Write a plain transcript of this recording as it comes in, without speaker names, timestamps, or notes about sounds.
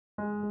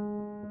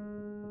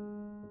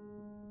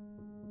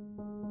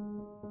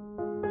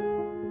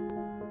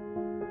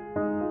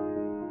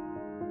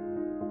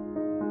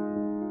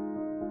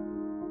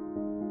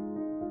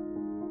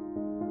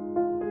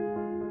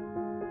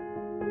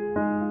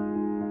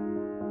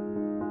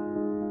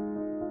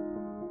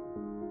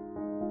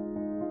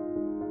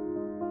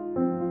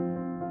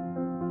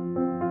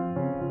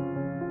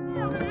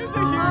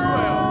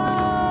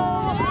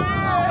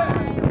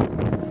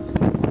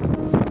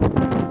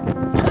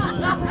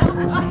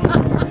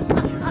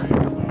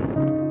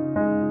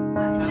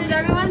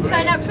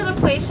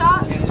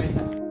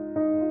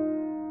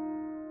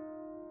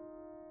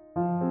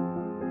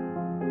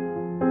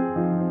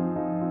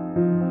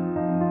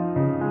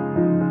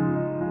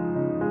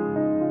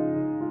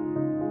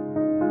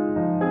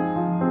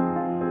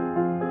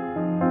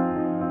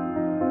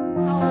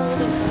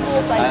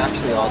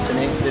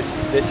alternate.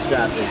 This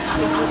strap is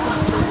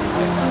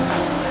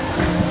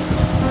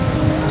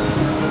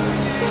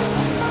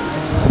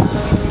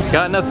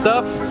Got enough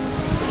stuff?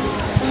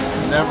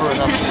 Never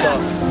enough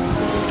stuff.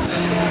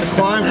 The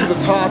climb to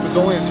the top is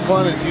only as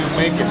fun as you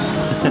make it.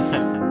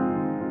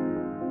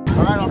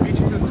 All right, I'll beat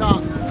you to the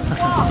top.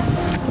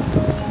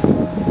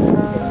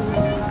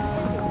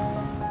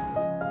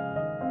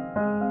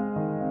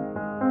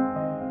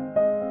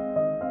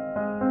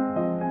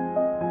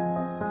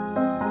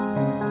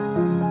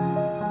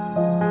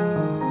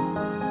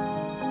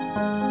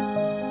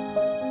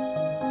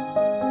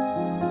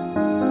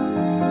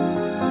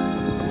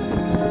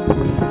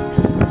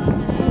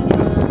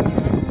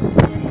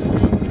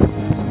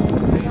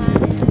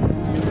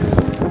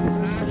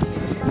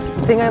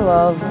 The thing I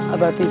love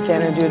about these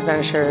Xanadu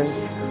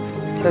adventures,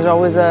 there's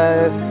always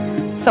a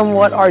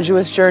somewhat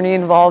arduous journey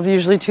involved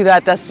usually to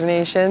that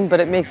destination,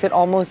 but it makes it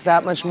almost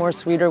that much more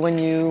sweeter when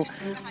you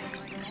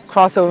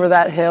cross over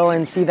that hill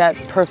and see that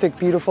perfect,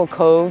 beautiful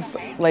cove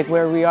like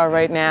where we are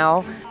right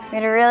now. We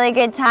had a really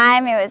good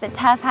time. It was a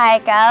tough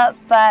hike up,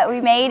 but we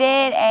made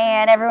it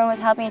and everyone was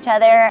helping each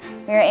other.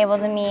 We were able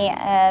to meet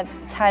a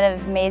ton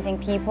of amazing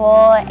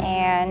people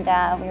and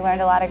we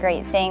learned a lot of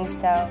great things.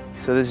 So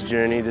this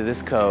journey to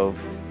this cove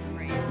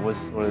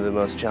was one of the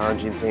most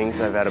challenging things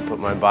I've had to put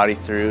my body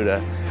through, to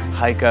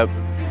hike up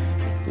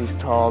these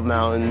tall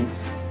mountains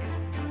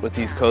with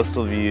these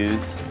coastal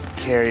views,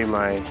 carry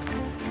my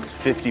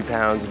 50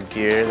 pounds of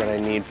gear that I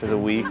need for the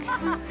week.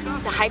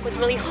 The hike was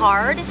really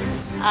hard,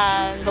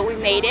 but we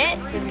made it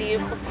to a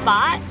beautiful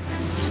spot.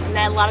 We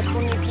met a lot of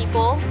cool new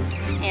people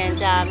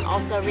and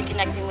also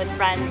reconnecting with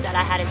friends that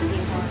I hadn't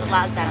seen since the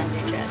last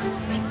Xanadu trip.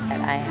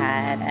 And I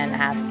had an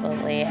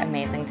absolutely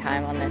amazing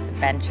time on this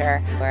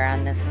adventure. We're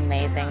on this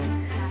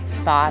amazing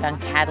spot on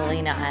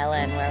Catalina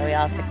Island where we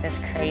all took this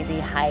crazy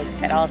hike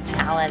that all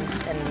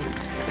challenged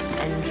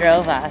and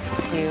drove us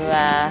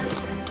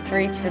to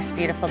reach this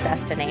beautiful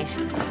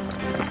destination.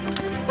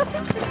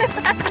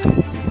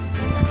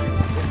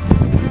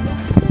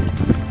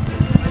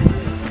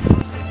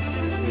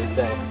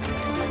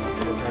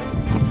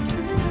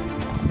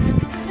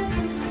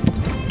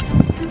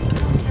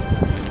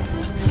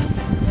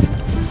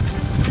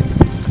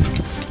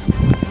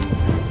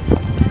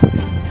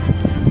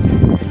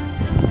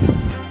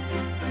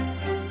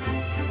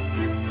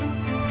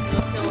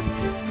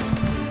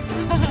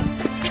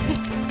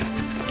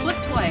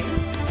 Slipped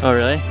twice. Oh,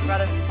 really? I'd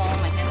rather fall on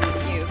my hand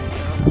than you,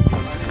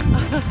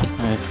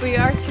 so. Nice. We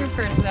are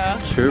troopers, though.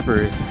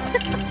 Troopers.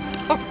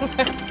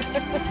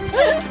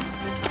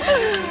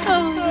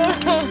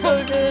 Oh, so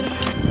good.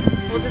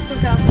 We'll just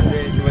look out for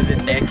it. Was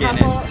it Nick and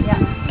his... Yeah.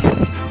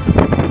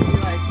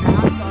 Like,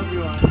 past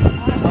everyone.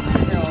 Up the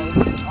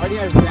hill. Already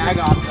has bag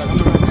off, so I'm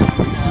gonna run down.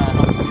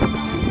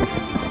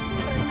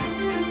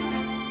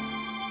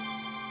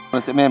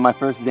 Man, my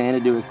first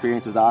Xanadu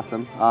experience was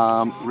awesome.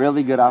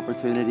 Really good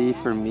opportunity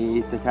for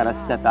me to kind of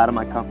step out of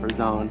my comfort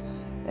zone,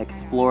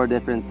 explore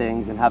different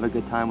things, and have a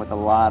good time with a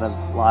lot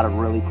of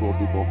really cool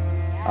people.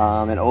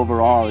 And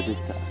overall, it's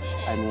just,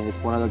 I mean, it's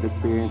one of those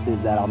experiences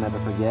that I'll never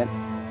forget,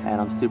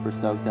 and I'm super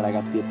stoked that I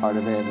got to be a part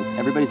of it. And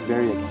everybody's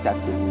very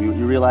accepting.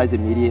 You realize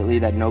immediately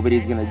that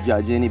nobody's going to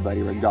judge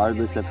anybody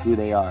regardless of who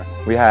they are.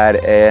 We had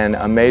an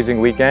amazing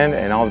weekend,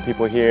 and all the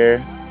people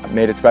here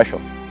made it special.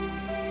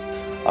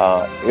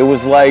 It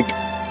was like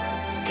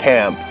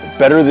camp,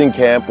 better than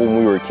camp when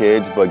we were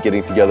kids, but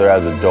getting together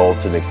as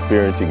adults and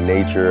experiencing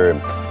nature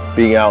and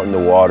being out in the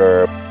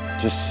water,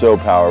 just so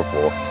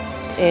powerful.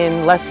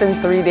 In less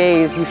than 3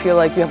 days, you feel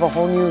like you have a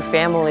whole new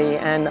family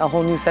and a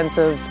whole new sense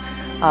of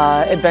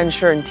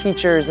adventure and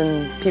teachers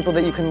and people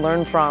that you can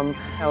learn from.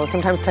 You know,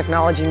 sometimes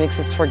technology makes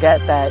us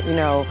forget that, you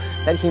know,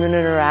 that human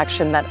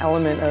interaction, that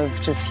element of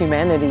just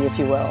humanity, if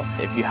you will.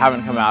 If you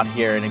haven't come out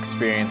here and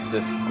experienced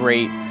this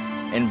great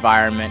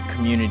environment,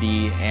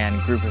 community, and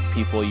group of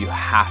people, you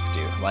have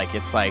to. Like,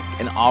 it's like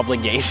an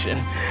obligation.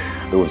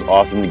 It was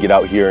awesome to get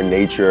out here in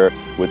nature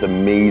with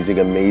amazing,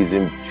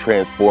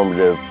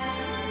 transformative,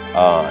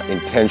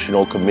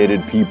 intentional,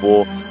 committed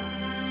people.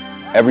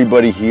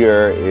 Everybody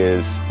here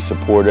is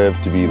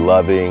supportive, to be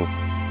loving.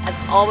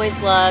 I've always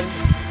loved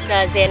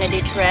the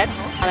Xanadu trips.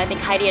 I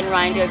think Heidi and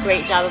Ryan do a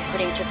great job of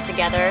putting trips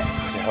together.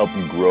 To help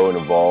you grow and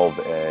evolve,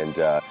 and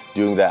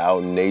doing that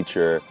out in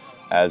nature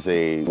as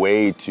a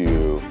way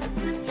to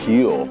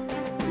heal.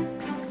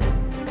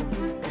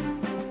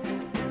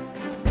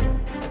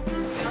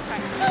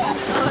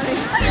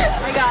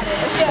 I got it.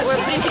 Yeah, we're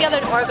putting together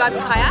an origami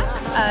kayak.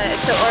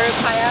 It's an oro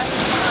kayak.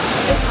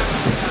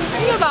 I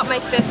think about my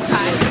 5th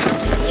time.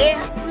 Yeah.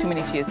 Too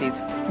many chia seeds.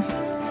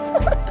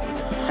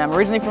 I'm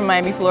originally from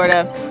Miami,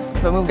 Florida,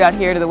 but moved out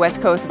here to the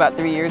West Coast about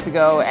 3 years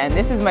ago, and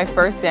this is my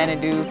first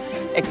Xanadu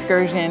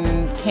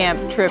excursion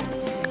camp trip,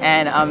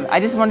 and I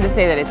just wanted to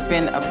say that it's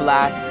been a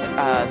blast.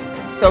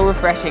 So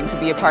refreshing to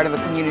be a part of a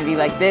community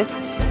like this,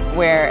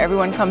 where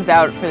everyone comes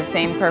out for the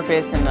same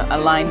purpose and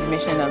aligned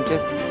mission of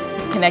just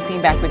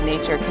connecting back with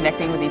nature,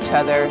 connecting with each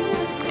other,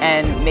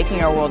 and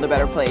making our world a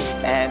better place.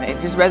 And it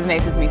just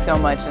resonates with me so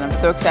much, and I'm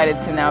so excited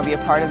to now be a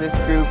part of this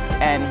group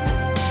and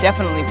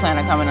definitely plan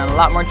on coming on a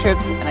lot more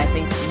trips, and I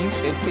think you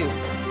should too.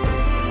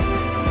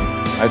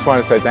 I just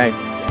want to say thanks.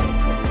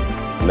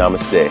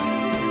 Namaste.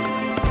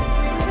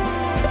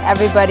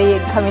 Everybody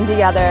coming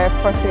together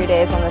for 3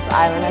 days on this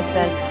island has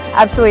been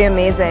absolutely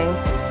amazing.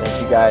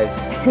 Thank you guys.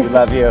 We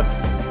love you.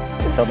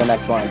 Until the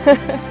next one.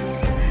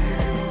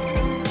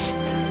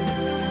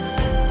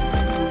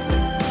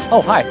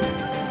 Oh, hi.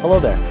 Hello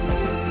there.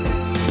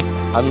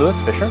 I'm Lewis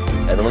Fisher.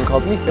 Everyone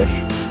calls me Fish.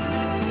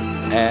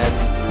 And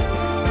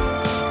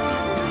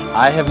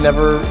I have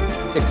never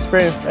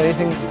experienced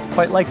anything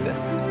quite like this.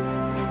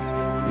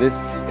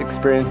 This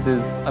experience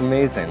is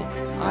amazing.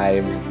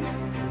 I'm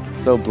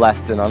so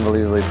blessed and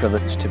unbelievably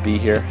privileged to be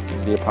here, to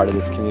be a part of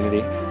this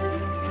community.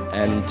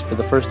 And for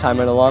the first time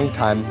in a long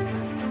time,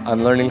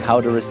 I'm learning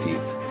how to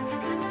receive.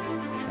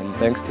 And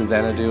thanks to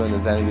Xanadu and the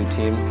Xanadu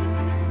team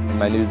and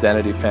my new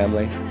Xanadu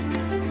family,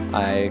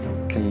 I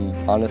can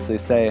honestly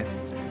say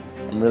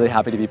I'm really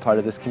happy to be part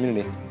of this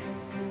community.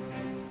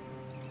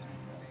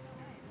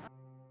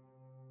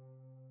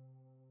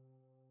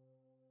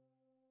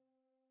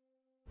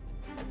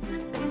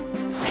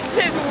 This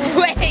is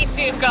way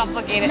too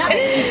complicated.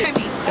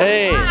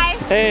 Hey, Hi.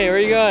 hey, where are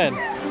you going?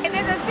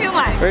 This is too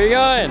much. Where are you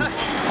going?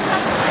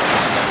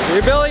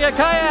 You're building a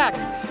kayak.